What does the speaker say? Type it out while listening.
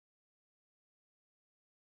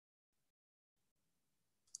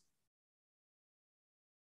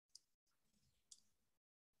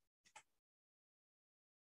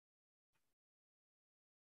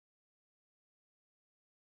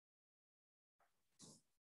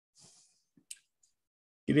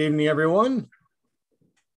Good evening, everyone.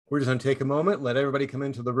 We're just going to take a moment, let everybody come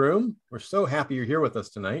into the room. We're so happy you're here with us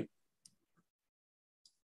tonight.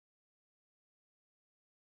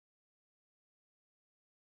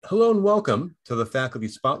 Hello and welcome to the Faculty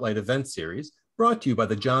Spotlight event series brought to you by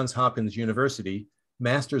the Johns Hopkins University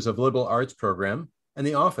Masters of Liberal Arts program and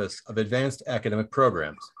the Office of Advanced Academic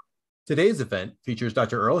Programs. Today's event features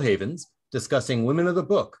Dr. Earl Havens discussing Women of the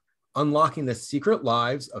Book, Unlocking the Secret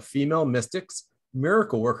Lives of Female Mystics,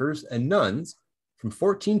 Miracle Workers, and Nuns from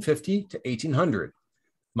 1450 to 1800.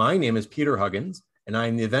 My name is Peter Huggins, and I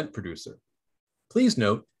am the event producer. Please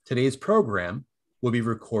note, today's program will be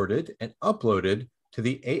recorded and uploaded to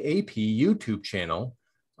the AAP YouTube channel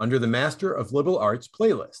under the Master of Liberal Arts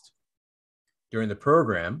playlist. During the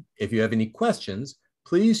program, if you have any questions,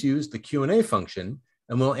 please use the Q&A function,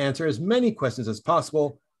 and we'll answer as many questions as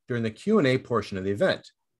possible during the Q&A portion of the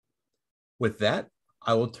event. With that,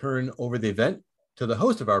 I will turn over the event to the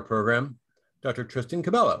host of our program, Dr. Tristan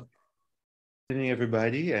Cabello. Good evening,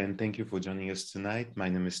 everybody, and thank you for joining us tonight. My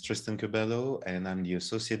name is Tristan Cabello, and I'm the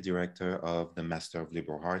Associate Director of the Master of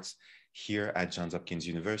Liberal Arts here at Johns Hopkins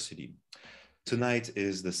University. Tonight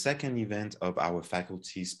is the second event of our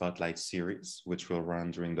Faculty Spotlight series, which will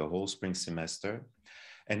run during the whole spring semester.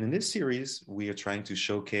 And in this series, we are trying to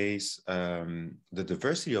showcase the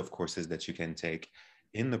diversity of courses that you can take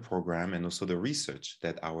in the program and also the research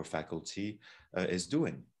that our faculty is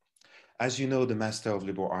doing. As you know, the Master of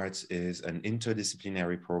Liberal Arts is an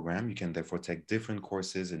interdisciplinary program. You can therefore take different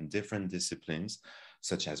courses in different disciplines,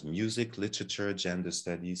 such as music, literature, gender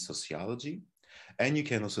studies, sociology. And you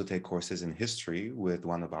can also take courses in history with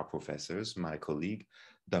one of our professors, my colleague,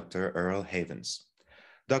 Dr. Earl Havens.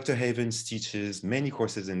 Dr. Havens teaches many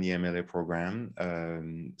courses in the MLA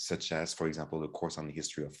program, such as, for example, a course on the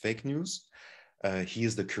history of fake news. He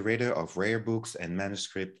is the curator of rare books and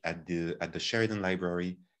manuscripts at the Sheridan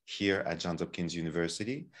Library here at Johns Hopkins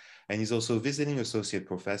University. And he's also visiting associate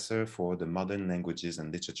professor for the Modern Languages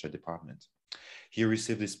and Literature Department. He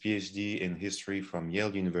received his PhD in history from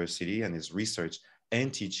Yale University, and his research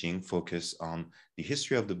and teaching focus on the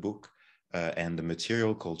history of the book and the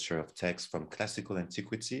material culture of text from classical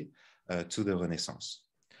antiquity to the Renaissance.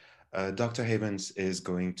 Dr. Havens is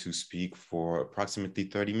going to speak for approximately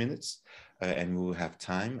 30 minutes, and we'll have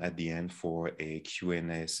time at the end for a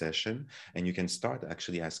Q&A session. And you can start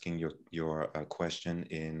actually asking your question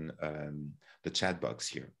in the chat box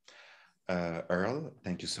here. Earl,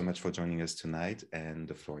 thank you so much for joining us tonight, and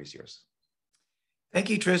the floor is yours. Thank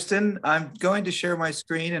you, Tristan. I'm going to share my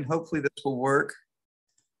screen, and hopefully this will work,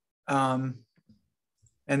 and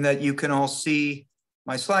that you can all see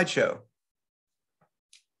my slideshow.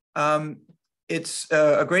 It's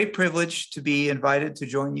a great privilege to be invited to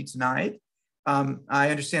join you tonight. I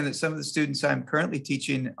understand that some of the students I'm currently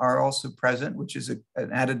teaching are also present, which is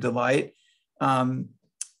an added delight.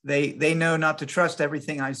 They know not to trust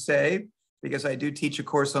everything I say, because I do teach a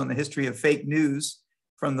course on the history of fake news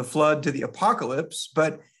from the flood to the apocalypse.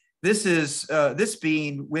 But this is this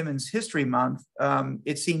being Women's History Month,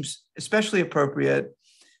 it seems especially appropriate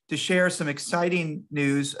to share some exciting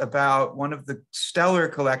news about one of the stellar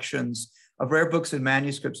collections of rare books and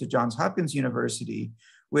manuscripts at Johns Hopkins University,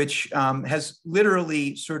 which has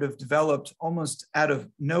literally sort of developed almost out of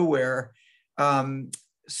nowhere.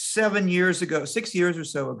 6 years or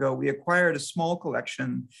so ago, we acquired a small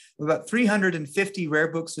collection of about 350 rare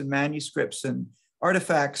books and manuscripts and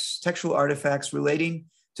artifacts, textual artifacts relating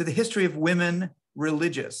to the history of women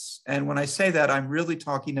religious. And when I say that, I'm really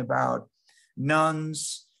talking about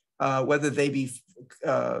nuns, whether they be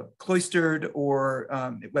cloistered or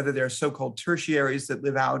whether they're so-called tertiaries that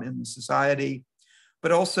live out in the society,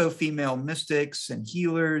 but also female mystics and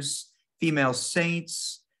healers, female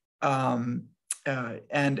saints, and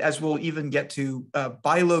as we'll even get to,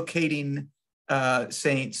 bilocating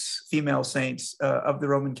saints, female saints of the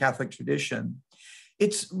Roman Catholic tradition.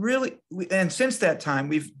 It's really, and since that time,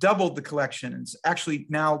 we've doubled the collection. It's actually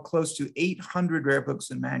now close to 800 rare books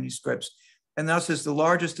and manuscripts, and thus is the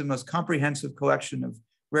largest and most comprehensive collection of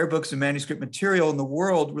rare books and manuscript material in the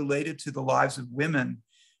world related to the lives of women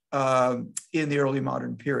in the early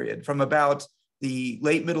modern period, from about the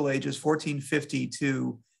late Middle Ages, 1450,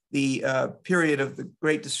 to the period of the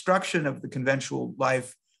great destruction of the conventual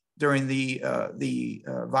life during the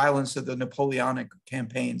violence of the Napoleonic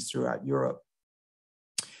campaigns throughout Europe.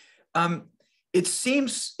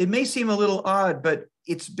 It may seem a little odd, but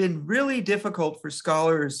it's been really difficult for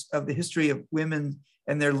scholars of the history of women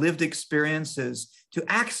and their lived experiences to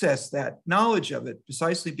access that knowledge of it,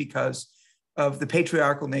 precisely because of the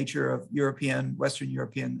patriarchal nature of Western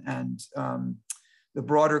European, and the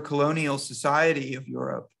broader colonial society of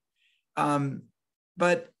Europe.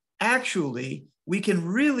 but actually, we can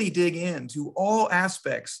really dig into all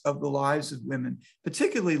aspects of the lives of women,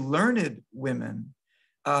 particularly learned women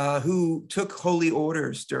who took holy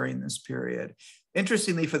orders during this period.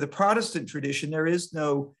 Interestingly, for the Protestant tradition, there is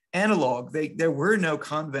no analog. There were no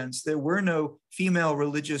convents. There were no female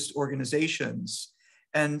religious organizations.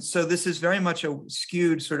 And so this is very much a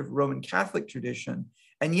skewed sort of Roman Catholic tradition.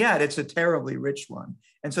 And yet it's a terribly rich one.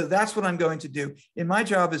 And so that's what I'm going to do. In my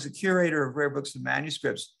job as a curator of rare books and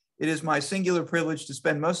manuscripts, it is my singular privilege to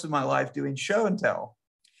spend most of my life doing show and tell.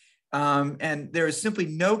 And there is simply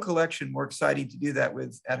no collection more exciting to do that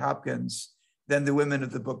with at Hopkins than the Women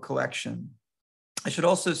of the Book collection. I should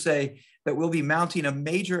also say that we'll be mounting a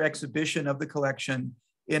major exhibition of the collection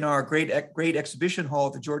in our great exhibition hall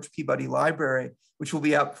at the George Peabody Library, which will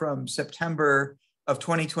be up from September of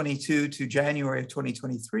 2022 to January of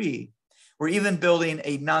 2023. We're even building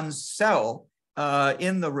a nun's cell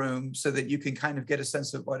in the room so that you can kind of get a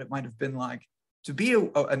sense of what it might have been like to be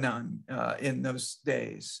a nun in those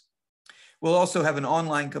days. We'll also have an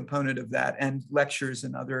online component of that and lectures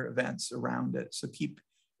and other events around it. So keep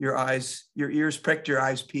your ears pricked, your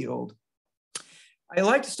eyes peeled. I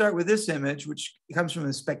like to start with this image, which comes from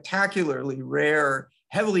a spectacularly rare,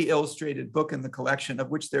 heavily illustrated book in the collection, of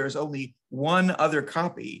which there is only one other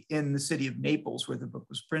copy in the city of Naples where the book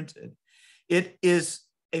was printed. It is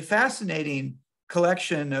a fascinating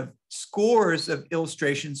collection of scores of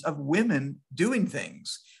illustrations of women doing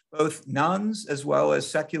things, both nuns as well as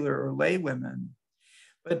secular or lay women.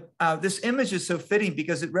 But this image is so fitting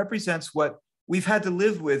because it represents what we've had to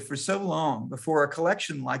live with for so long before a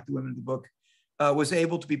collection like the Women of the Book was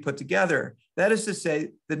able to be put together. That is to say,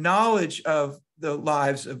 the knowledge of the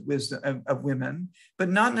lives of wisdom of women, but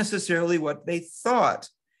not necessarily what they thought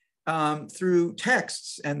through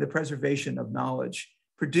texts and the preservation of knowledge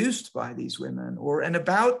produced by these women and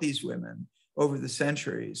about these women over the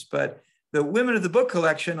centuries. But the Women of the Book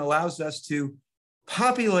collection allows us to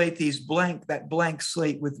populate that blank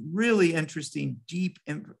slate with really interesting, deep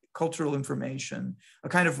cultural information, a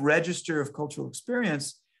kind of register of cultural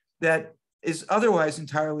experience that is otherwise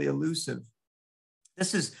entirely elusive.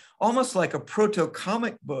 This is almost like a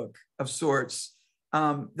proto-comic book of sorts,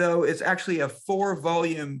 though it's actually a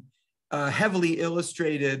 4-volume, heavily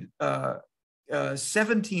illustrated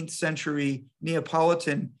 17th century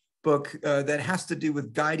Neapolitan book that has to do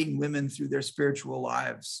with guiding women through their spiritual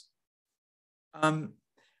lives.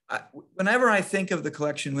 Whenever I think of the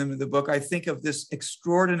collection Women of the Book, I think of this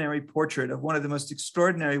extraordinary portrait of one of the most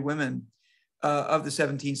extraordinary women of the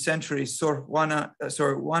 17th century, Sor Juana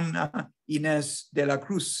Inés de la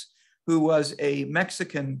Cruz, who was a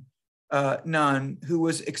Mexican nun who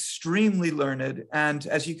was extremely learned and,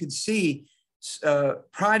 as you can see,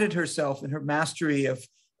 prided herself in her mastery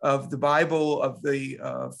of the Bible, of the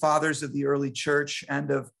fathers of the early church,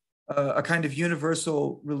 and of a kind of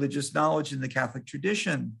universal religious knowledge in the Catholic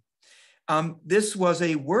tradition. This was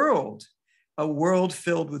a world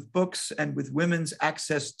filled with books and with women's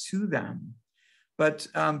access to them. But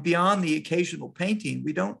beyond the occasional painting,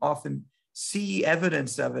 we don't often see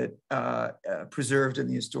evidence of it preserved in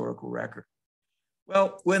the historical record.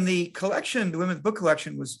 Well, when the collection, the Women's Book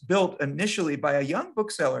collection, was built initially by a young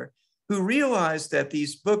bookseller who realized that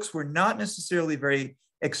these books were not necessarily very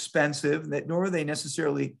expensive, nor were they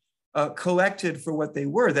necessarily collected for what they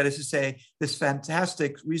were, that is to say, this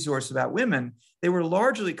fantastic resource about women, they were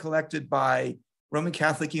largely collected by Roman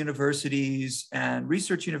Catholic universities and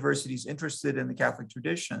research universities interested in the Catholic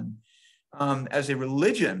tradition as a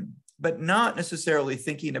religion, but not necessarily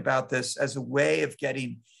thinking about this as a way of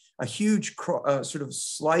getting a huge sort of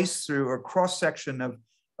slice through or cross-section of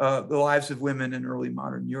the lives of women in early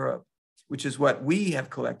modern Europe, which is what we have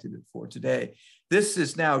collected it for today. This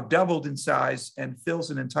is now doubled in size and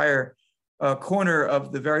fills an entire corner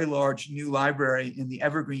of the very large new library in the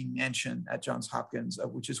Evergreen Mansion at Johns Hopkins,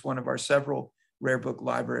 which is one of our several rare book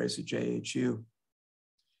libraries at JHU.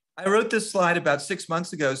 I wrote this slide about 6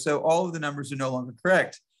 months ago, so all of the numbers are no longer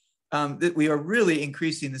correct. That we are really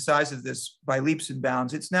increasing the size of this by leaps and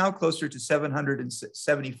bounds. It's now closer to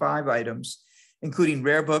 775 items, including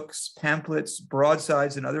rare books, pamphlets,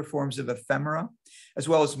 broadsides, and other forms of ephemera, as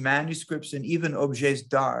well as manuscripts and even objets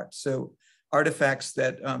d'art, so artifacts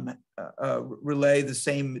that relay the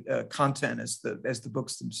same content as the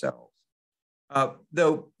books themselves.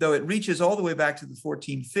 Though it reaches all the way back to the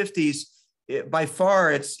 1450s, by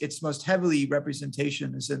far its most heavily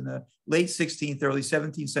representation is in the late 16th, early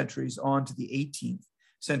 17th centuries on to the 18th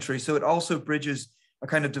century. So it also bridges a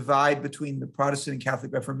kind of divide between the Protestant and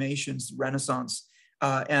Catholic Reformations, the Renaissance,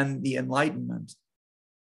 and the Enlightenment.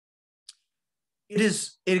 It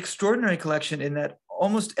is an extraordinary collection in that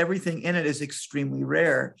almost everything in it is extremely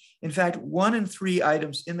rare. In fact, 1 in 3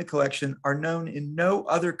 items in the collection are known in no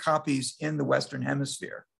other copies in the Western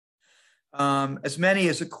Hemisphere. As many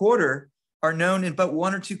as a quarter are known in but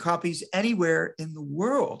 1 or 2 copies anywhere in the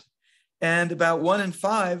world. And about 1 in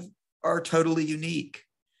 5 are totally unique.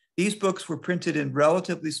 These books were printed in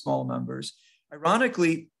relatively small numbers.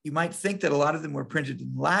 Ironically, you might think that a lot of them were printed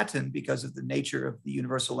in Latin because of the nature of the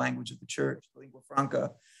universal language of the church, the lingua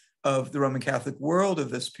franca of the Roman Catholic world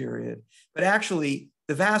of this period. But actually,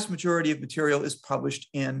 the vast majority of material is published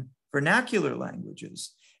in vernacular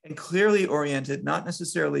languages and clearly oriented not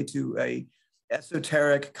necessarily to a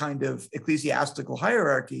esoteric kind of ecclesiastical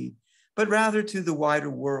hierarchy, but rather to the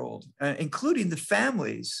wider world, including the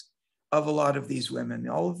families of a lot of these women.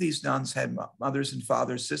 All of these nuns had mothers and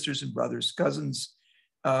fathers, sisters and brothers, cousins,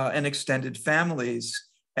 and extended families.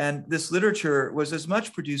 And this literature was as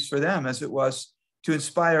much produced for them as it was to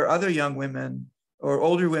inspire other young women or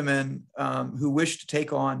older women who wished to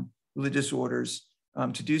take on religious orders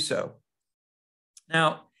to do so.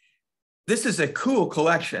 Now, this is a cool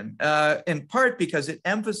collection, in part because it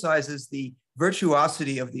emphasizes the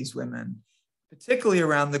virtuosity of these women, particularly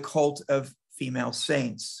around the cult of female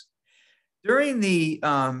saints. During this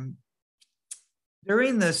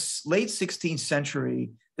late 16th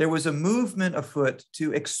century, there was a movement afoot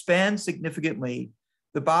to expand significantly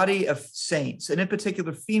the body of saints, and in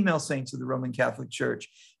particular female saints of the Roman Catholic Church,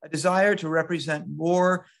 a desire to represent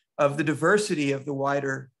more of the diversity of the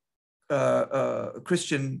wider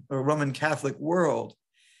Christian or Roman Catholic world.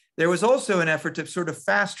 There was also an effort to sort of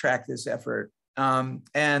fast track this effort.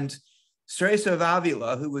 And Teresa of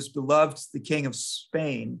Avila, who was beloved the King of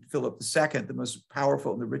Spain, Philip II, the most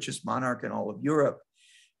powerful and the richest monarch in all of Europe,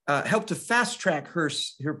 helped to fast track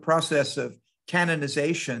her process of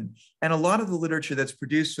canonization. And a lot of the literature that's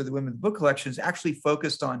produced for the women's book collections actually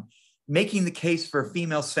focused on making the case for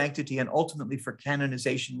female sanctity and ultimately for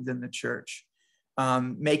canonization within the church,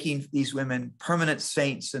 making these women permanent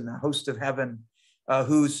saints in the host of heaven,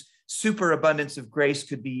 whose superabundance of grace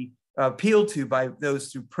could be appealed to by those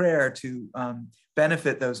through prayer to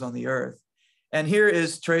benefit those on the earth. And here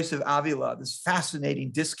is Teresa of Avila, this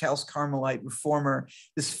fascinating Discalced Carmelite reformer,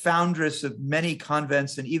 this foundress of many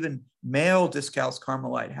convents and even male Discalced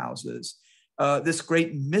Carmelite houses, this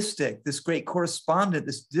great mystic, this great correspondent,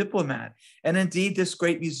 this diplomat, and indeed this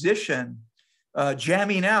great musician,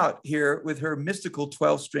 jamming out here with her mystical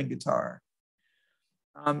 12-string guitar.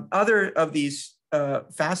 Other of these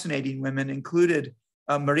fascinating women included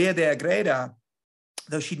Maria de Agreda.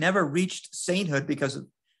 Though she never reached sainthood because of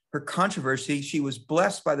her controversy, she was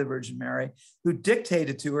blessed by the Virgin Mary, who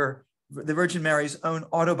dictated to her the Virgin Mary's own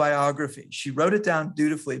autobiography. She wrote it down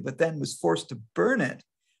dutifully, but then was forced to burn it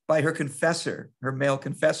by her confessor, her male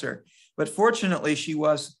confessor. But fortunately, she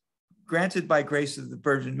was granted by grace of the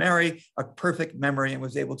Virgin Mary a perfect memory and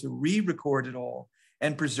was able to re-record it all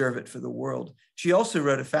and preserve it for the world. She also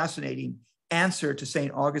wrote a fascinating answer to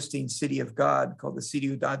St. Augustine's City of God called the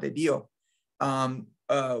Ciudad de Dio,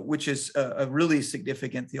 which is a really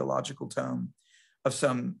significant theological tome of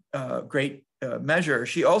some great measure.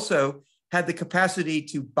 She also had the capacity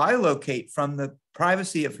to bilocate from the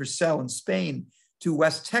privacy of her cell in Spain to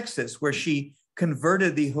West Texas, where she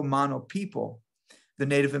converted the Jumano people, the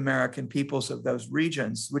Native American peoples of those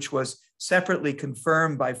regions, which was separately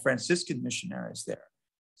confirmed by Franciscan missionaries there.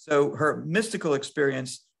 So her mystical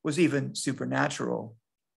experience was even supernatural.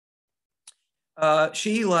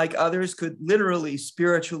 She, like others, could literally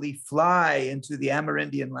spiritually fly into the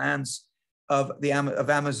Amerindian lands of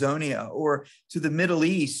Amazonia or to the Middle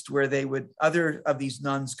East, where other of these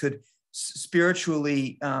nuns could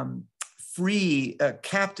spiritually free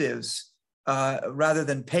captives rather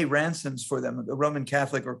than pay ransoms for them, the Roman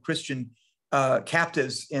Catholic or Christian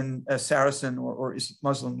captives in Saracen or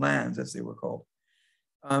Muslim lands, as they were called.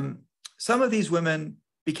 Some of these women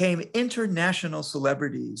became international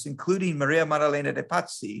celebrities, including Maria Maddalena de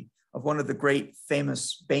Pazzi, of one of the great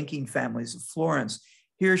famous banking families of Florence.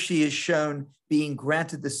 Here she is shown being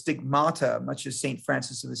granted the stigmata, much as St.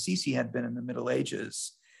 Francis of Assisi had been in the Middle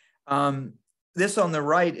Ages. This on the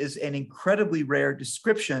right is an incredibly rare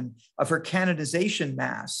description of her canonization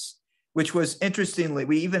mass, which was, interestingly,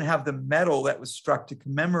 we even have the medal that was struck to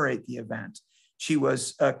commemorate the event. She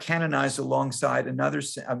was canonized alongside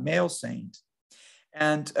a male saint.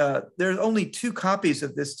 And there are only 2 copies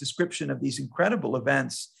of this description of these incredible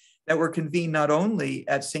events that were convened not only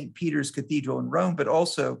at St. Peter's Cathedral in Rome, but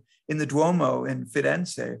also in the Duomo in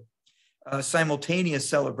Firenze. Simultaneous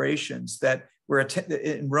celebrations that were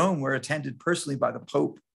in Rome were attended personally by the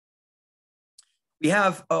Pope. We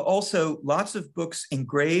have also lots of books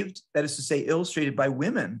engraved, that is to say, illustrated by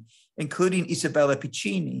women including Isabella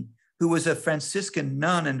Piccini, who was a Franciscan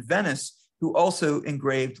nun in Venice, who also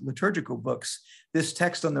engraved liturgical books. This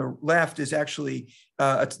text on the left is actually,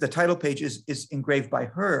 the title page is engraved by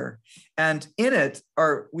her. And in it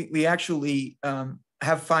we actually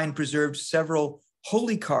find preserved several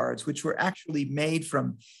holy cards, which were actually made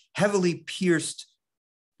from heavily pierced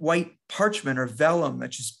white parchment or vellum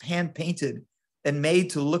that's just hand-painted and made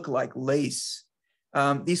to look like lace.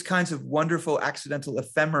 These kinds of wonderful accidental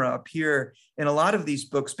ephemera appear in a lot of these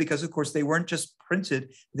books because, of course, they weren't just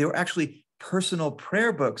printed, they were actually personal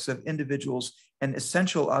prayer books of individuals and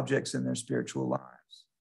essential objects in their spiritual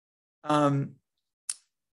lives.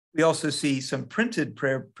 We also see some printed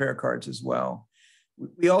prayer cards as well.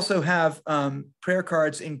 We also have prayer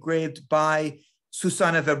cards engraved by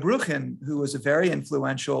Susanna Verbruggen, who was a very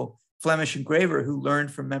influential Flemish engraver who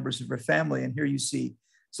learned from members of her family. And here you see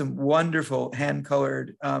some wonderful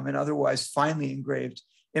hand-colored and otherwise finely engraved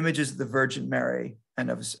images of the Virgin Mary and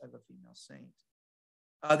of a female saint.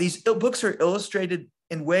 These books are illustrated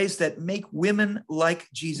in ways that make women like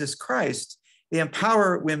Jesus Christ. They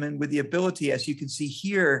empower women with the ability, as you can see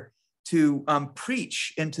here, to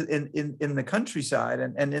preach in the countryside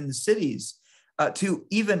and in the cities, to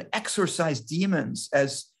even exorcise demons,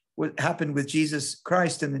 as what happened with Jesus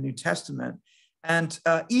Christ in the New Testament, and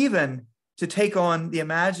even to take on the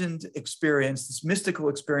imagined experience, this mystical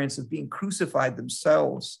experience of being crucified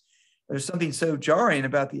themselves. There's something so jarring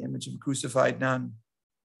about the image of a crucified nun.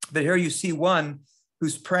 But here you see one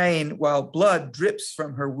who's praying while blood drips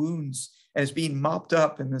from her wounds and is being mopped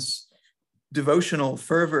up in this devotional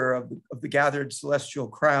fervor of the gathered celestial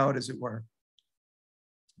crowd, as it were,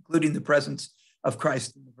 including the presence of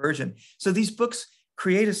Christ and the Virgin. So these books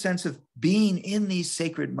create a sense of being in these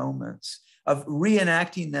sacred moments, of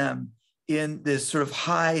reenacting them in this sort of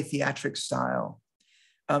high theatric style.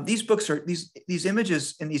 These books are, these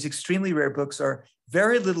images in these extremely rare books are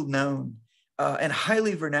very little known and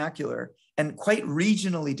highly vernacular and quite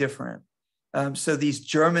regionally different. So these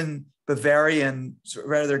German, Bavarian,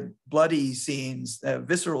 rather bloody scenes,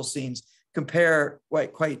 visceral scenes, contrast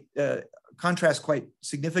quite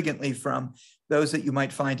significantly from those that you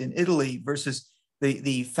might find in Italy versus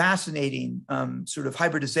the fascinating sort of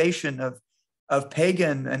hybridization of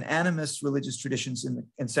pagan and animist religious traditions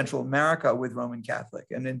in Central America with Roman Catholic.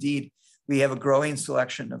 And indeed, we have a growing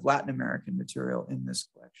selection of Latin American material in this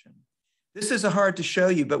collection. This is hard to show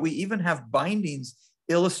you, but we even have bindings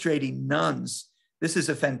illustrating nuns. This is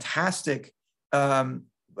a fantastic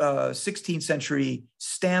 16th century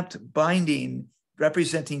stamped binding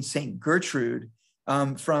representing Saint Gertrude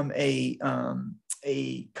from a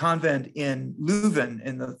convent in Leuven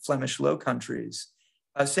in the Flemish Low Countries.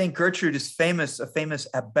 Saint Gertrude is a famous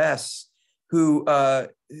abbess who,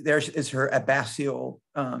 there is her abbatial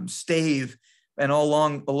stave, and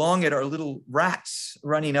along it are little rats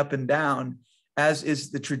running up and down, as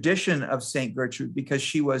is the tradition of Saint Gertrude, because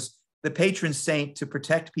she was the patron saint to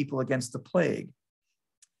protect people against the plague.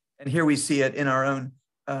 And here we see it in our own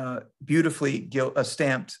beautifully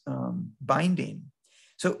stamped binding.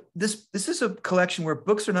 So this is a collection where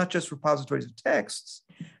books are not just repositories of texts,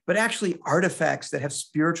 but actually artifacts that have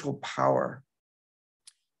spiritual power.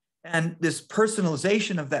 And this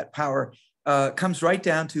personalization of that power comes right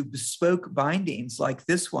down to bespoke bindings like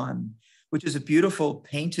this one, which is a beautiful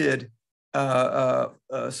painted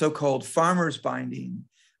so-called farmer's binding,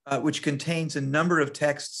 which contains a number of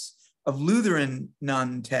texts of Lutheran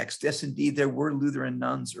nun texts. Yes, indeed, there were Lutheran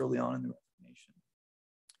nuns early on in the Reformation.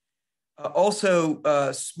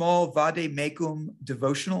 Also, small vade mecum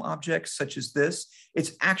devotional objects such as this.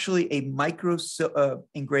 It's actually a micro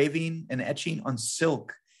engraving and etching on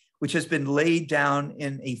silk, which has been laid down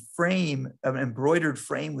in a frame, an embroidered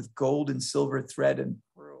frame with gold and silver thread and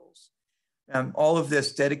pearls. All of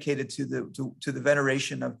this dedicated to the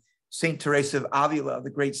veneration of Saint Teresa of Avila, the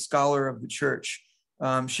great scholar of the church.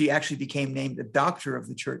 She actually became named a doctor of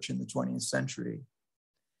the church in the 20th century.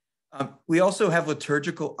 We also have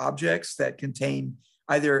liturgical objects that contain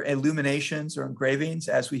either illuminations or engravings,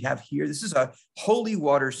 as we have here. This is a holy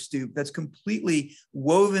water stoup that's completely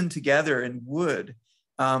woven together in wood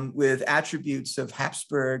with attributes of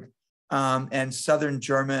Habsburg and Southern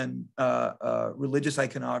German religious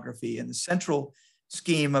iconography. And the central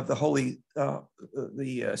scheme of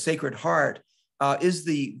the Sacred Heart is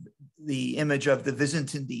the image of the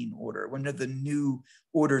Byzantine order, one of the new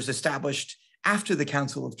orders established after the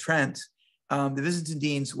Council of Trent. The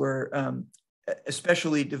Byzantines were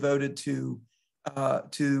especially devoted to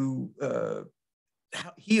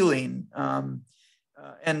healing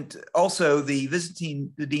And also the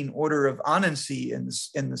Byzantine Order of Annecy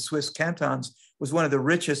in the Swiss cantons was one of the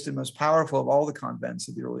richest and most powerful of all the convents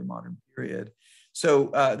of the early modern period. So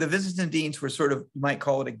the Byzantines were sort of, you might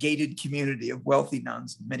call it a gated community of wealthy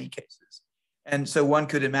nuns in many cases. And so one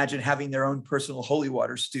could imagine having their own personal holy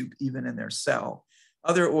water stoup even in their cell.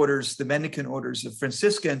 Other orders, the mendicant orders of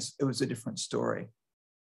Franciscans, it was a different story.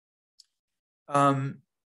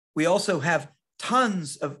 We also have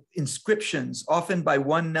tons of inscriptions, often by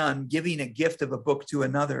one nun giving a gift of a book to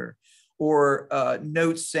another, or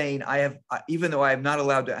notes saying, even though I am not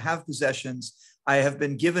allowed to have possessions, I have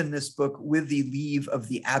been given this book with the leave of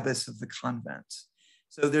the abbess of the convent.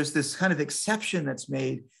 So there's this kind of exception that's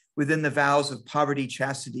made within the vows of poverty,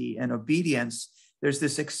 chastity, and obedience. There's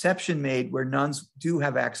this exception made where nuns do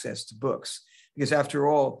have access to books, because after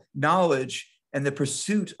all, knowledge and the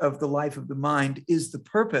pursuit of the life of the mind is the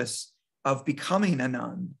purpose of becoming a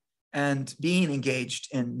nun and being engaged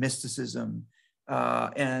in mysticism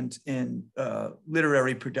and in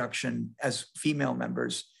literary production as female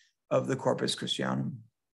members of the Corpus Christianum.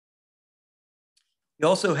 We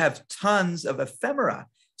also have tons of ephemera,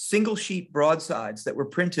 single sheet broadsides that were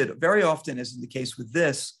printed very often, as in the case with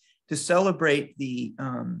this, to celebrate the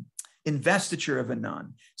investiture of a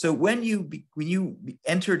nun. So when you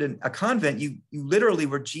entered a convent, you literally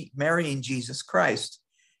were marrying Jesus Christ.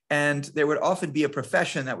 And there would often be a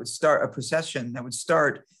procession that would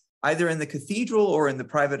start either in the cathedral or in the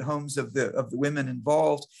private homes of the women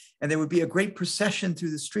involved. And there would be a great procession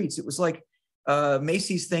through the streets. It was like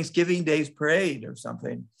Macy's Thanksgiving Day's parade or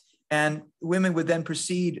something. And women would then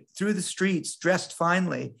proceed through the streets dressed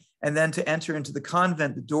finely, and then to enter into the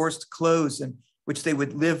convent, the doors to close, and which they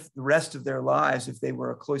would live the rest of their lives if they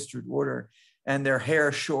were a cloistered order, and their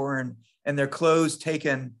hair shorn and their clothes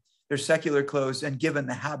taken, their secular clothes, and given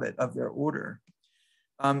the habit of their order.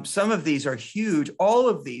 Some of these are huge. All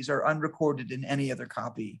of these are unrecorded in any other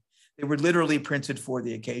copy. They were literally printed for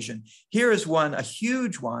the occasion. Here is one, a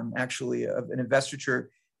huge one, actually, of an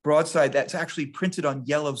investiture broadside that's actually printed on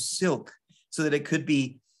yellow silk so that it could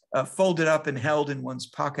be folded up and held in one's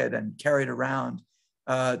pocket and carried around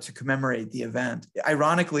to commemorate the event.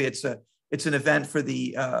 Ironically, it's an event for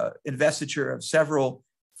the investiture of several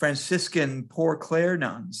Franciscan Poor Clare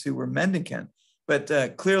nuns who were mendicant,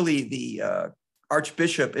 but clearly the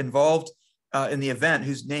archbishop involved in the event,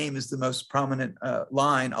 whose name is the most prominent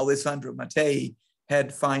line, Alessandro Mattei,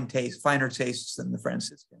 had finer tastes than the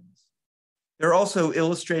Franciscans. There are also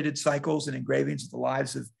illustrated cycles and engravings of the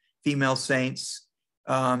lives of female saints.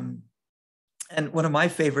 And one of my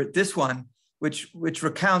favorite, this one, which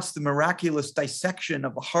recounts the miraculous dissection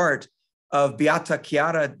of the heart of Beata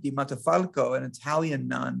Chiara di Montefalco, an Italian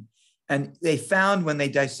nun. And they found, when they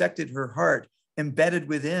dissected her heart, embedded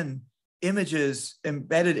within images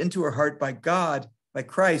embedded into her heart by God, by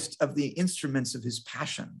Christ, of the instruments of his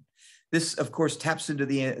passion. This, of course, taps into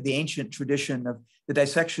the ancient tradition of the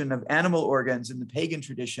dissection of animal organs in the pagan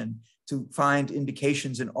tradition to find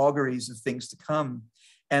indications and auguries of things to come,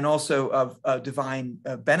 and also of divine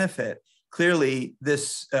benefit. Clearly,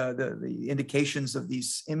 the indications of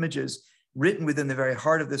these images written within the very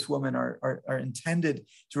heart of this woman are intended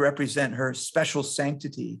to represent her special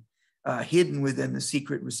sanctity, hidden within the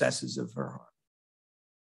secret recesses of her heart.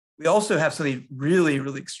 We also have something really,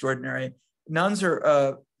 really extraordinary. Nuns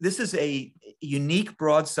are, this is a unique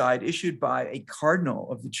broadside issued by a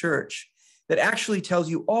cardinal of the church that actually tells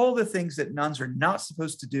you all the things that nuns are not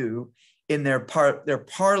supposed to do in their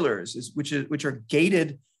parlors, which are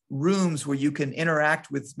gated rooms where you can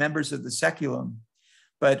interact with members of the seculum,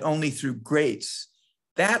 but only through grace.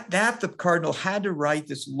 That the cardinal had to write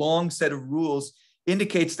this long set of rules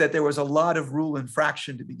indicates that there was a lot of rule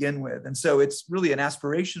infraction to begin with. And so it's really an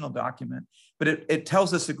aspirational document, but it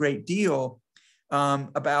tells us a great deal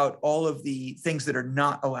about all of the things that are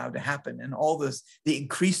not allowed to happen, and all the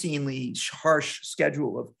increasingly harsh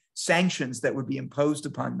schedule of sanctions that would be imposed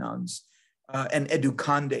upon nuns and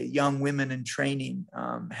educande, young women in training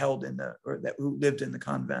who lived in the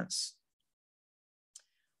convents.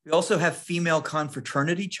 We also have female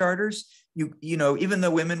confraternity charters. You know, even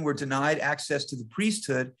though women were denied access to the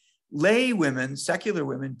priesthood, lay women, secular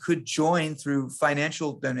women, could join through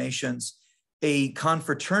financial donations a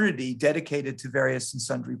confraternity dedicated to various and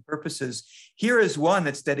sundry purposes. Here is one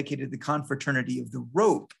that's dedicated to the confraternity of the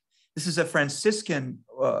rope. This is a Franciscan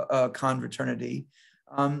confraternity.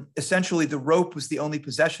 Essentially, the rope was the only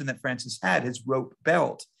possession that Francis had, his rope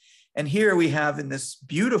belt. And here we have, in this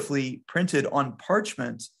beautifully printed on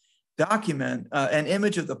parchment document, an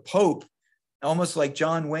image of the Pope, almost like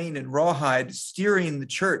John Wayne in rawhide, steering the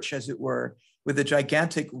church, as it were, with a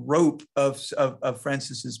gigantic rope of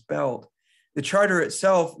Francis's belt. The charter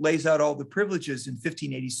itself lays out all the privileges in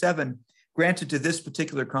 1587 granted to this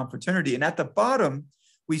particular confraternity. And at the bottom,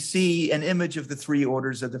 we see an image of the three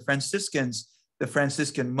orders of the Franciscans, the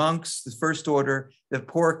Franciscan monks, the first order, the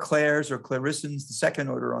Poor Clares or Clarissans, the second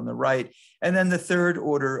order on the right, and then the third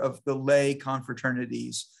order of the lay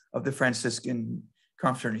confraternities of the Franciscan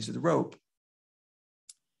confraternities of the rope.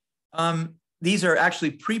 These are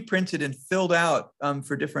actually pre-printed and filled out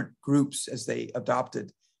for different groups as they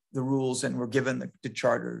adopted the rules and were given the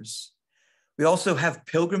charters. We also have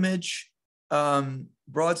pilgrimage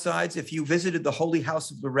broadsides. If you visited the Holy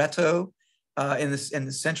House of Loreto in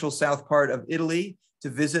the central south part of Italy to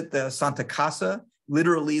visit the Santa Casa,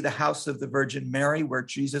 literally the house of the Virgin Mary where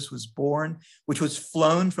Jesus was born, which was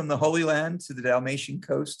flown from the Holy Land to the Dalmatian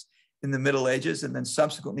coast in the Middle Ages and then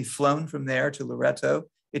subsequently flown from there to Loreto.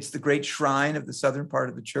 It's the great shrine of the southern part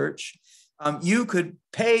of the church. You could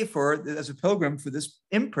pay for, as a pilgrim, for this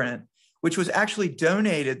imprint, which was actually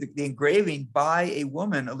donated, the engraving, by a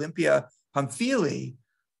woman, Olympia Pamphili,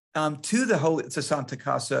 to Santa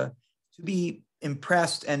Casa to be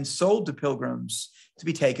impressed and sold to pilgrims to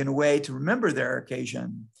be taken away to remember their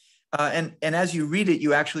occasion. And as you read it,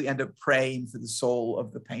 you actually end up praying for the soul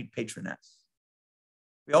of the patroness.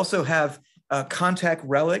 We also have contact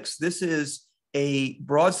relics. This is a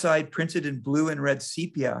broadside printed in blue and red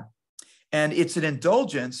sepia, and it's an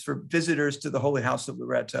indulgence for visitors to the Holy House of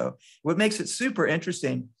Loreto. What makes it super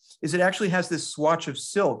interesting is it actually has this swatch of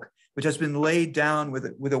silk, which has been laid down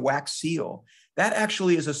with a wax seal. That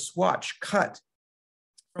actually is a swatch cut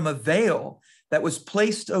from a veil that was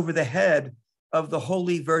placed over the head of the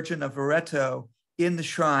Holy Virgin of Loreto in the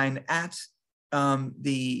shrine at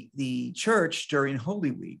the church during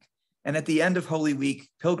Holy Week. And at the end of Holy Week,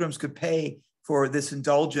 pilgrims could pay for this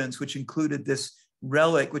indulgence, which included this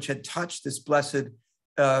relic, which had touched this blessed,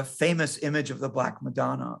 famous image of the Black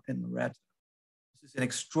Madonna in Loreto. This is an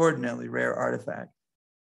extraordinarily rare artifact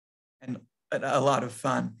and a lot of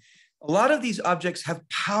fun. A lot of these objects have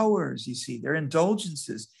powers, you see. They're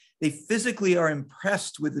indulgences. They physically are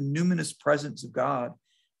impressed with the numinous presence of God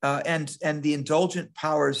and the indulgent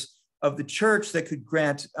powers of the church that could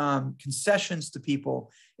grant concessions to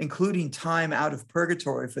people, including time out of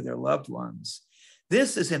purgatory for their loved ones.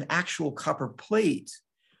 This is an actual copper plate,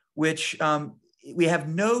 which we have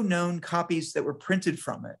no known copies that were printed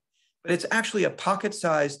from it, but it's actually a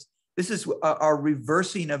pocket-sized. This is our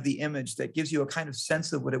reversing of the image that gives you a kind of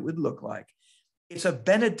sense of what it would look like. It's a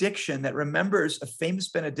benediction that remembers a famous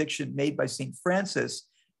benediction made by St. Francis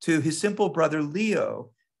to his simple brother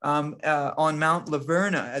Leo on Mount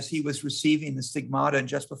Laverna as he was receiving the stigmata and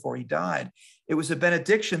just before he died. It was a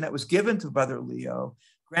benediction that was given to Brother Leo,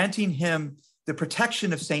 granting him the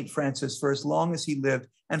protection of St. Francis for as long as he lived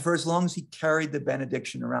and for as long as he carried the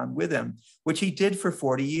benediction around with him, which he did for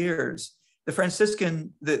 40 years. The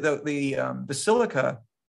Franciscan, the basilica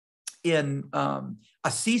in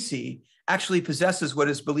Assisi actually possesses what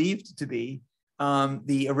is believed to be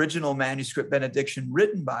the original manuscript benediction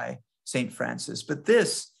written by St. Francis. But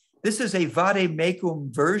this is a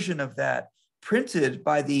vade-mecum version of that, printed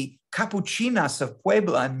by the Capuchinas of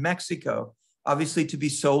Puebla in Mexico, obviously to be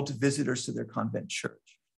sold to visitors to their convent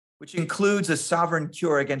church, which includes a sovereign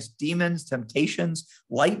cure against demons, temptations,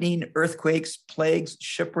 lightning, earthquakes, plagues,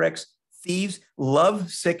 shipwrecks, thieves,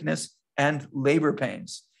 love, sickness, and labor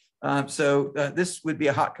pains. So this would be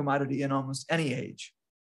a hot commodity in almost any age.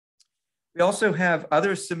 We also have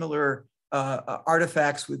other similar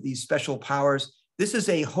artifacts with these special powers. This is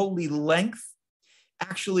a holy length.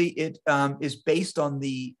 Actually, it is based on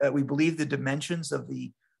the, we believe, the dimensions of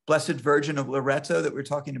the Blessed Virgin of Loreto that we were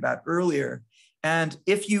talking about earlier. And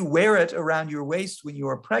if you wear it around your waist when you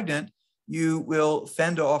are pregnant, you will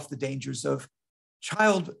fend off the dangers of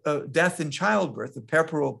death in childbirth, the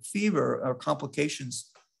puerperal fever or complications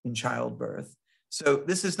in childbirth. So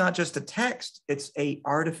this is not just a text, it's an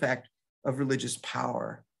artifact of religious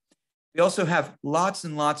power. We also have lots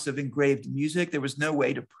and lots of engraved music. There was no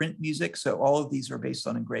way to print music, so all of these are based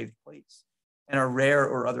on engraved plates and are rare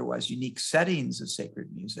or otherwise unique settings of sacred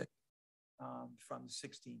music from the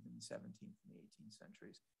 16th and the 17th and the 18th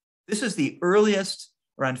centuries. This is the earliest,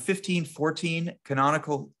 around 1514,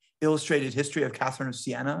 canonical illustrated history of Catherine of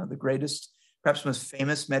Siena, the greatest, perhaps most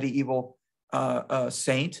famous medieval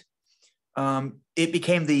saint. It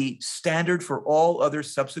became the standard for all other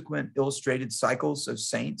subsequent illustrated cycles of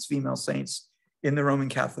saints, female saints, in the Roman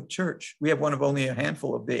Catholic Church. We have one of only a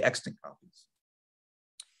handful of the extant copies.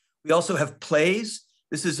 We also have plays.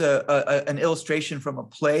 This is an illustration from a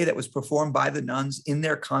play that was performed by the nuns in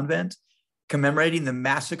their convent, commemorating the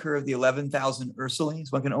massacre of the 11,000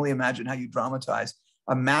 Ursulines. One can only imagine how you dramatize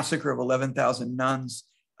a massacre of 11,000 nuns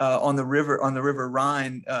on the river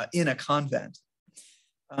Rhine in a convent.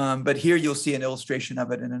 But here you'll see an illustration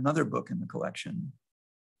of it in another book in the collection.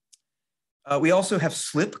 We also have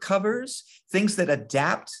slip covers, things that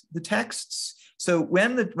adapt the texts. So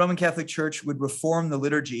when the Roman Catholic Church would reform the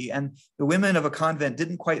liturgy and the women of a convent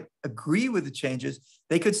didn't quite agree with the changes,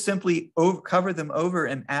 they could simply cover them over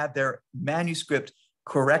and add their manuscript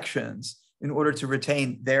corrections in order to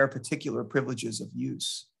retain their particular privileges of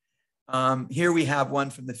use. Here we have one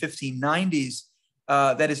from the 1590s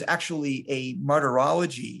that is actually a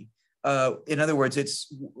martyrology. In other words,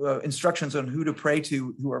 it's instructions on who to pray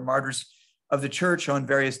to who are martyrs of the church on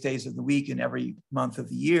various days of the week and every month of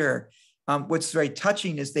the year. What's very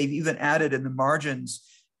touching is they've even added in the margins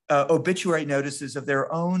obituary notices of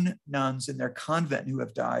their own nuns in their convent who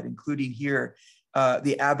have died, including here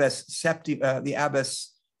the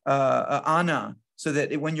abbess Anna, so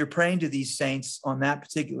that when you're praying to these saints on that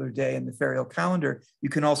particular day in the ferial calendar, you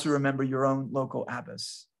can also remember your own local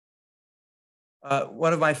abbess.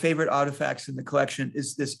 One of my favorite artifacts in the collection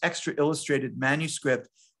is this extra illustrated manuscript,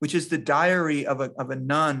 which is the diary of a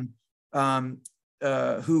nun,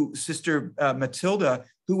 Sister Matilda,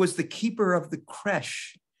 who was the keeper of the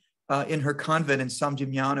creche in her convent in San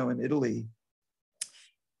Gimignano in Italy.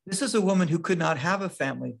 This is a woman who could not have a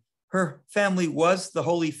family. Her family was the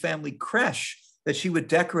Holy Family creche that she would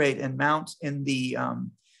decorate and mount in the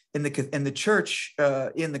church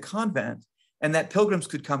in the convent, and that pilgrims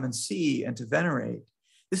could come and see and to venerate.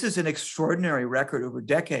 This is an extraordinary record over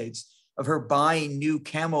decades of her buying new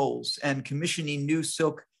camels and commissioning new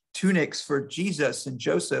silk tunics for Jesus and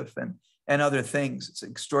Joseph and other things. It's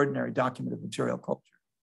an extraordinary document of material culture.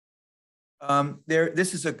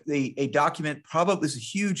 This is a document, probably this is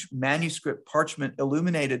a huge manuscript parchment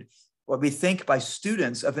illuminated, what we think by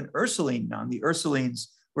students of an Ursuline nun. The Ursulines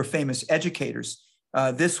were famous educators.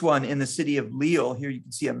 This one in the city of Lille, here you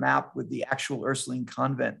can see a map with the actual Ursuline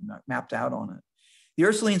convent mapped out on it. The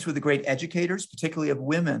Ursulines were the great educators, particularly of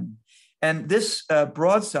women. And this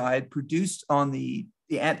broadside produced on the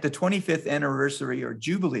 25th anniversary or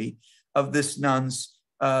jubilee of this nun's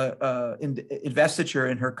investiture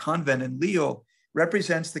in her convent in Lille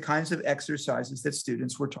represents the kinds of exercises that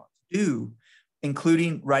students were taught to do,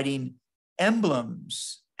 including writing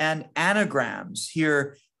emblems and anagrams.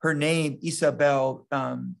 Here, her name, Isabelle,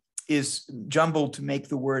 is jumbled to make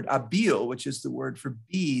the word habile, which is the word for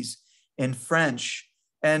bees in French,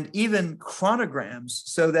 and even chronograms,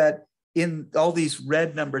 so that in all these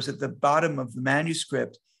red numbers at the bottom of the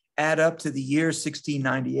manuscript add up to the year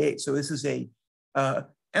 1698. So this is a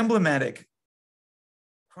emblematic,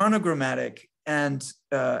 chronogrammatic, and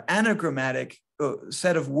anagrammatic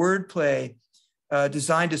set of wordplay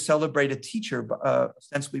designed to celebrate a teacher,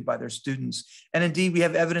 ostensibly by their students. And indeed, we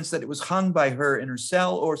have evidence that it was hung by her in her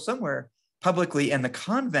cell or somewhere publicly in the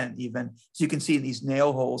convent even. So you can see these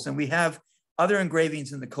nail holes. And we have other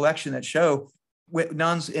engravings in the collection that show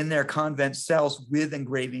nuns in their convent cells with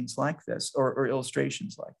engravings like this or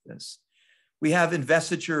illustrations like this. We have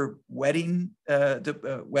investiture wedding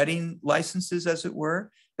licenses, as it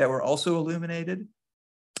were, that were also illuminated.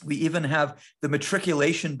 We even have the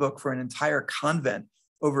matriculation book for an entire convent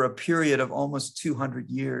over a period of almost 200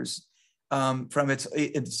 years, from its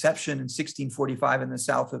inception in 1645 in the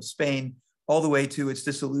south of Spain, all the way to its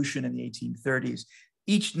dissolution in the 1830s.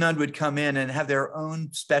 Each nun would come in and have their own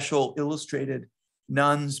special illustrated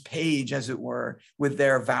nun's page, as it were, with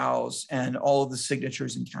their vows and all of the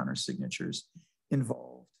signatures and counter signatures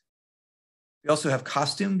involved. We also have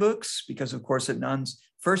costume books, because of course a nun's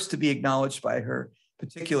first to be acknowledged by her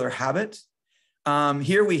particular habit.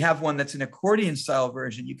 Here we have one that's an accordion style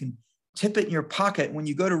version. You can tip it in your pocket when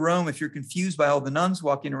you go to Rome. If you're confused by all the nuns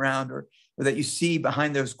walking around or that you see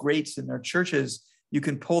behind those grates in their churches, you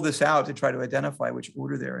can pull this out to try to identify which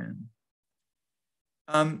order they're in.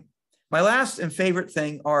 My last and favorite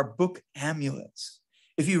thing are book amulets.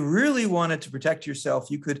 If you really wanted to protect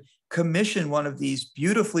yourself, you could commission one of these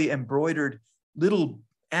beautifully embroidered little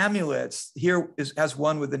amulets. Here has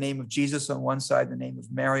one with the name of Jesus on one side, the name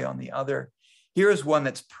of Mary on the other. Here is one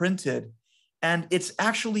that's printed, and it's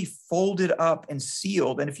actually folded up and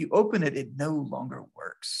sealed. And if you open it, it no longer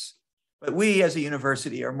works. But we as a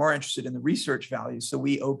university are more interested in the research value, so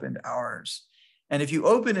we opened ours. And if you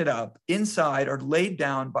open it up, inside are laid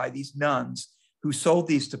down by these nuns who sold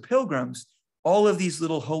these to pilgrims, all of these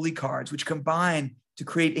little holy cards, which combine to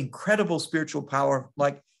create incredible spiritual power,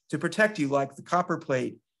 like to protect you, like the copper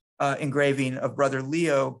plate engraving of Brother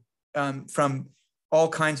Leo, from all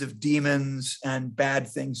kinds of demons and bad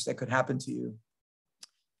things that could happen to you.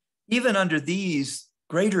 Even under these,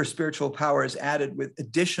 greater spiritual power is added with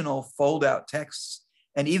additional fold-out texts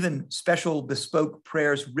and even special bespoke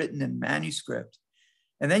prayers written in manuscript.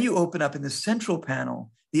 And then you open up in the central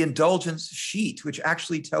panel, the indulgence sheet, which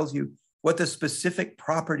actually tells you what the specific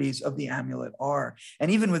properties of the amulet are.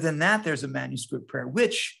 And even within that, there's a manuscript prayer,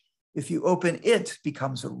 which, if you open it,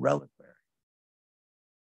 becomes a reliquary.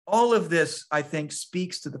 All of this, I think,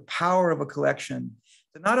 speaks to the power of a collection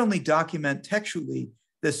to not only document textually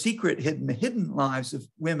the secret hidden lives of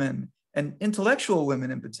women, and intellectual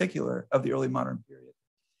women in particular, of the early modern period,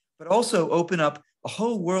 but also open up a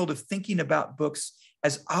whole world of thinking about books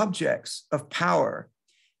as objects of power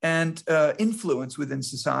and influence within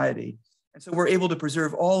society. And so we're able to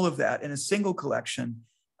preserve all of that in a single collection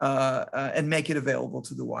and make it available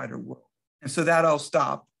to the wider world. And so that I'll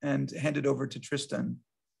stop and hand it over to Tristan.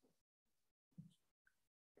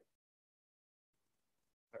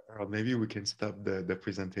 Earl, maybe we can stop the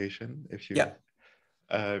presentation if you... Yeah.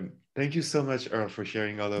 Thank you so much, Earl, for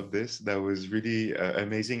sharing all of this. That was really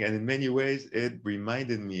amazing. And in many ways, it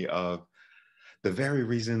reminded me of the very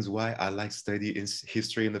reasons why I like studying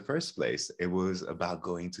history in the first place. It was about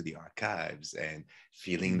going to the archives and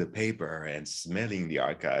feeling the paper and smelling the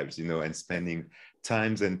archives, you know, and spending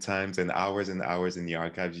times and hours and hours in the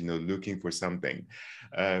archives, you know, looking for something.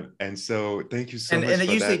 And so thank you so much for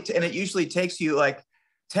that. And it usually takes you like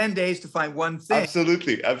 10 days to find one thing.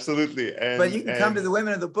 Absolutely, absolutely. But you can come to the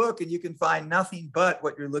Women of the Book and you can find nothing but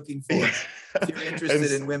what you're looking for if you're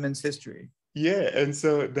interested in women's history. Yeah, and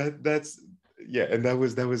so that's yeah, and that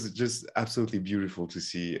was just absolutely beautiful to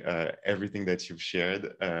see everything that you've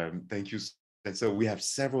shared. Thank you. And so we have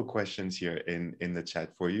several questions here in the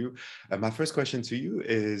chat for you. My first question to you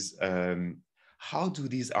is, how do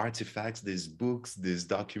these artifacts, these books, these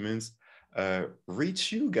documents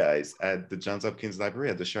reach you guys at the Johns Hopkins Library,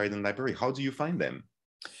 at the Sheridan Library? How do you find them?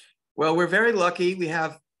 Well, we're very lucky. We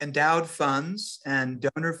have endowed funds and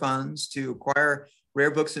donor funds to acquire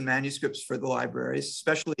rare books and manuscripts for the libraries,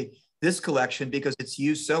 especially this collection, because it's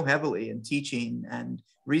used so heavily in teaching and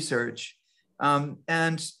research.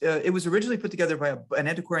 It was originally put together by an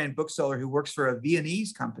antiquarian bookseller who works for a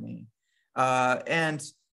Viennese company.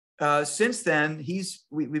 Since then,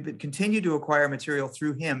 we've continued to acquire material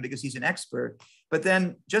through him because he's an expert. But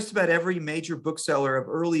then just about every major bookseller of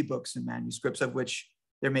early books and manuscripts, of which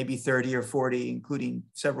there may be 30 or 40, including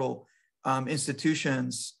several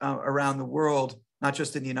institutions around the world, not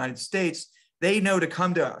just in the United States, they know to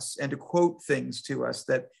come to us and to quote things to us,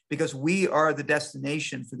 that because we are the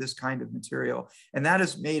destination for this kind of material. And that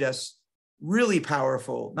has made us really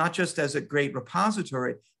powerful, not just as a great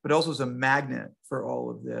repository, but also as a magnet for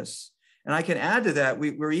all of this. And I can add to that,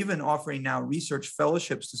 we're even offering now research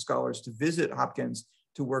fellowships to scholars to visit Hopkins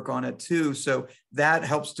to work on it too. So that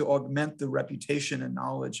helps to augment the reputation and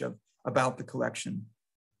knowledge about the collection.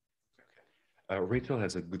 Rachel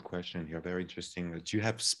has a good question here, very interesting. Do you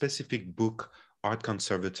have specific book art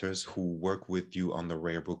conservators who work with you on the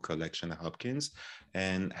rare book collection at Hopkins?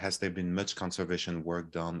 And has there been much conservation work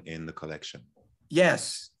done in the collection?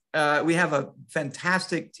 Yes, we have a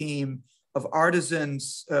fantastic team of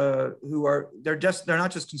artisans who are, they're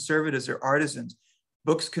not just conservators, they're artisans,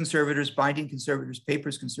 books conservators, binding conservators,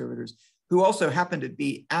 papers conservators, who also happen to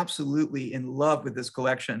be absolutely in love with this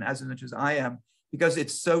collection as much as I am, because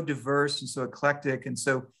it's so diverse and so eclectic, and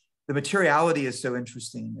so the materiality is so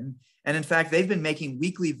interesting. And in fact, they've been making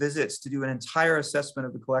weekly visits to do an entire assessment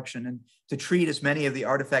of the collection and to treat as many of the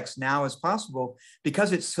artifacts now as possible,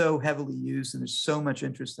 because it's so heavily used and there's so much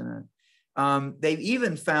interest in it. They've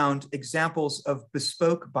even found examples of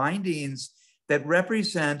bespoke bindings that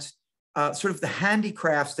represent sort of the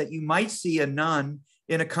handicrafts that you might see a nun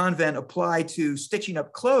in a convent apply to stitching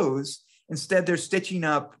up clothes. Instead, they're stitching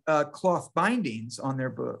up cloth bindings on their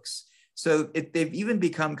books. So they've even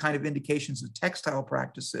become kind of indications of textile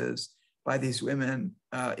practices by these women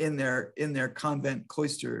in their convent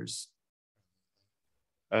cloisters.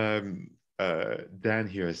 Dan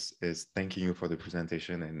here is thanking you for the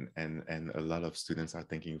presentation, and a lot of students are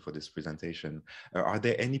thanking you for this presentation. Are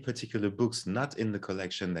there any particular books not in the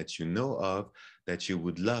collection that you know of that you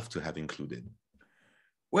would love to have included?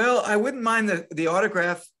 Well, I wouldn't mind the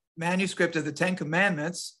autograph manuscript of the Ten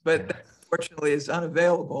Commandments, but that unfortunately is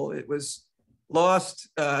unavailable. It was lost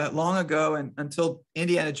long ago, and until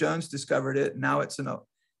Indiana Jones discovered it. Now it's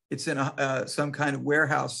in some kind of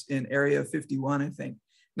warehouse in Area 51, I think.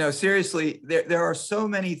 No, seriously, there are so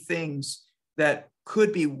many things that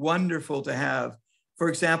could be wonderful to have. For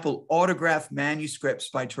example, autographed manuscripts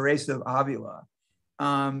by Teresa of Avila,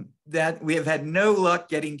 that we have had no luck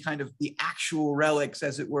getting kind of the actual relics,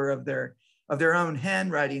 as it were, of their own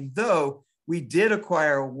handwriting, though we did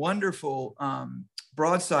acquire a wonderful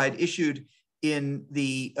broadside issued in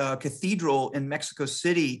the cathedral in Mexico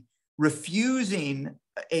City, refusing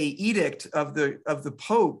a edict of the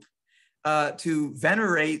Pope to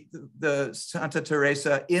venerate the Santa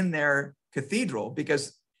Teresa in their cathedral,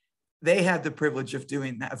 because they had the privilege of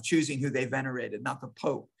doing that, of choosing who they venerated, not the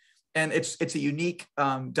Pope. And it's a unique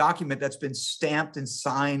document that's been stamped and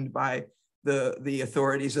signed by the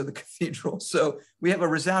authorities of the cathedral. So we have a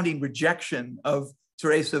resounding rejection of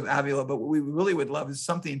Teresa of Avila, but what we really would love is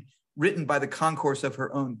something written by the concourse of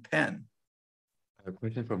her own pen. A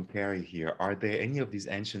question from Carrie here. Are there any of these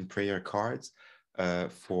ancient prayer cards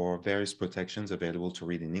for various protections available to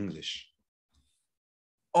read in English?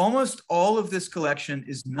 Almost all of this collection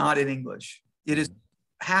is not in English. It is,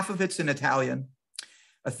 half of it's in Italian,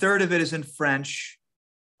 a third of it is in French,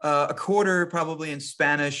 a quarter probably in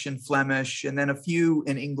Spanish and Flemish, and then a few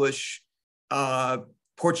in English,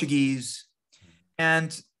 Portuguese.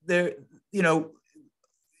 And there, you know,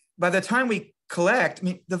 by the time we collect, I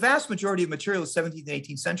mean, the vast majority of material is 17th and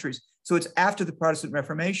 18th centuries. So it's after the Protestant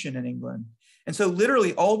Reformation in England. And so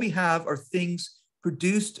literally all we have are things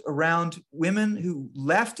produced around women who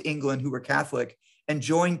left England who were Catholic and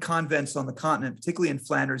joined convents on the continent, particularly in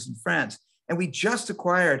Flanders and France. And we just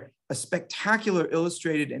acquired a spectacular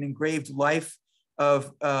illustrated and engraved life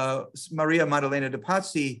of Maria Maddalena de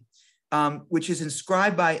Pazzi, which is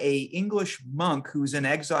inscribed by an English monk who's in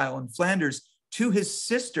exile in Flanders to his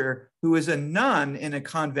sister, who is a nun in a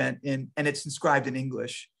convent, and it's inscribed in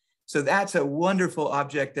English. So that's a wonderful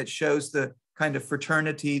object that shows the kind of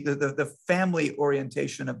fraternity, the family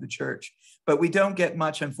orientation of the church. But we don't get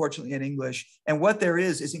much, unfortunately, in English. And what there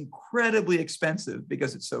is incredibly expensive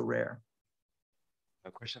because it's so rare.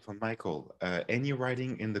 A question from Michael. Any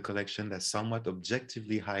writing in the collection that somewhat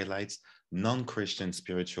objectively highlights non-Christian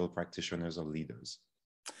spiritual practitioners or leaders?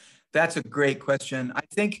 That's a great question. I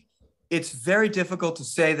think it's very difficult to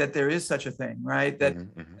say that there is such a thing, right? That,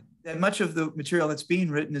 that much of the material that's being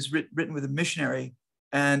written is written with a missionary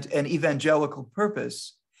and an evangelical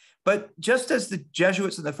purpose. But just as the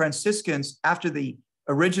Jesuits and the Franciscans, after the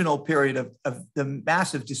original period of the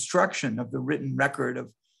massive destruction of the written record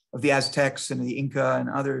of the Aztecs and the Inca and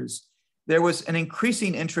others, there was an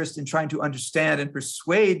increasing interest in trying to understand and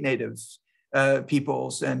persuade native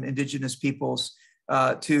peoples and indigenous peoples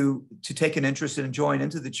to take an interest and join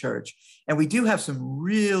into the church. And we do have some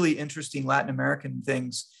really interesting Latin American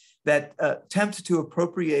things that attempt to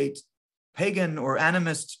appropriate pagan or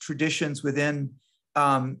animist traditions within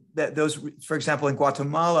those, for example, in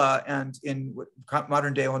Guatemala and in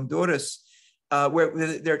modern day Honduras,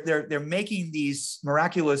 where they're making these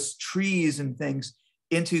miraculous trees and things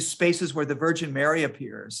into spaces where the Virgin Mary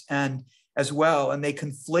appears, and as well, and they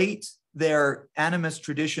conflate their animist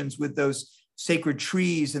traditions with those sacred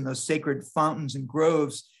trees and those sacred fountains and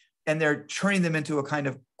groves, and they're turning them into a kind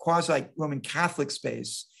of quasi-Roman Catholic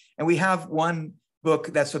space. And we have one book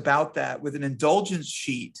that's about that, with an indulgence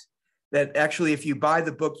sheet that actually, if you buy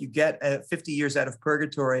the book, you get 50 years out of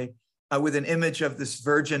purgatory with an image of this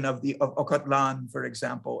virgin of Ocotlan, for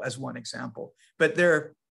example, as one example. But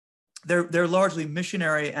they're largely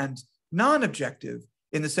missionary and non-objective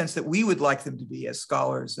in the sense that we would like them to be as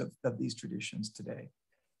scholars of these traditions today.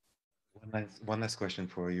 One last question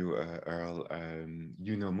for you, Earl.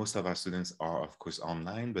 You know, most of our students are, of course,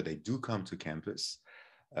 online, but they do come to campus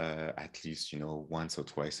at least, you know, once or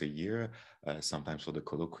twice a year, sometimes for the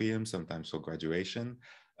colloquium, sometimes for graduation.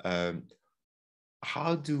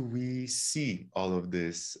 How do we see all of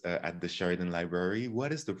this at the Sheridan Library?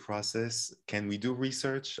 What is the process? Can we do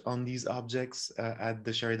research on these objects at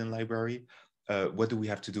the Sheridan Library? What do we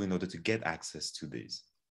have to do in order to get access to these?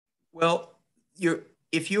 Well,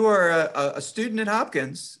 if you are a student at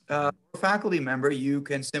Hopkins, or a faculty member, you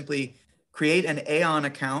can simply create an Aon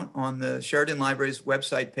account on the Sheridan Library's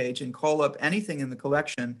website page and call up anything in the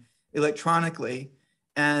collection electronically.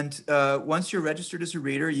 And once you're registered as a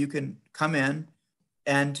reader, you can come in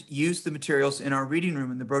and use the materials in our reading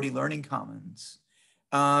room in the Brody Learning Commons.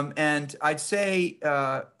 And I'd say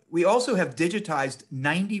we also have digitized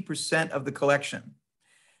 90% of the collection.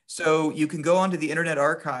 So you can go onto the Internet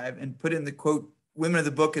Archive and put in the quote, Women of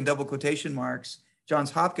the Book in double quotation marks,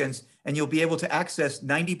 Johns Hopkins, and you'll be able to access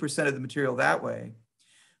 90% of the material that way.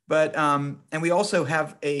 But, and we also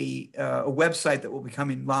have a website that will be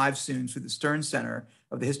coming live soon through the Stern Center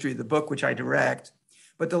of the History of the Book, which I direct.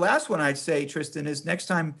 But the last one I'd say, Tristan, is next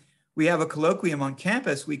time we have a colloquium on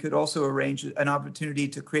campus, we could also arrange an opportunity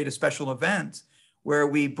to create a special event where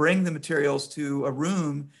we bring the materials to a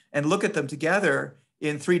room and look at them together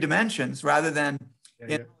in 3 dimensions rather than in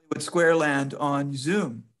Hollywood Squareland on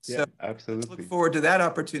Zoom. Yeah, so absolutely. Look forward to that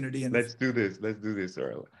opportunity. Let's do this,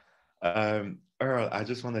 Earl. Earl, I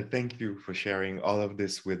just want to thank you for sharing all of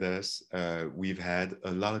this with us. We've had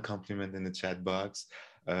a lot of compliment in the chat box.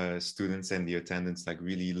 Students and the attendants like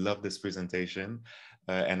really love this presentation.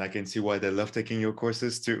 And I can see why they love taking your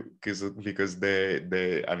courses too, because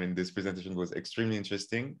I mean, this presentation was extremely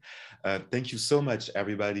interesting. Thank you so much,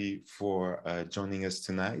 everybody, for joining us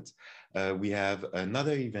tonight. We have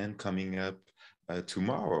another event coming up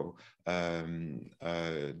tomorrow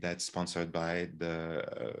that's sponsored by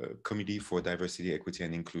the Committee for Diversity, Equity,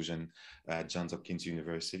 and Inclusion at Johns Hopkins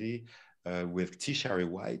University with T. Shari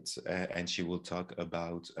White, and she will talk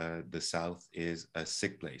about the South is a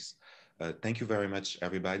sick place. Thank you very much,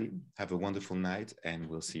 everybody. Have a wonderful night, and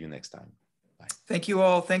we'll see you next time. Bye. Thank you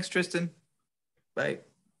all. Thanks, Tristan. Bye.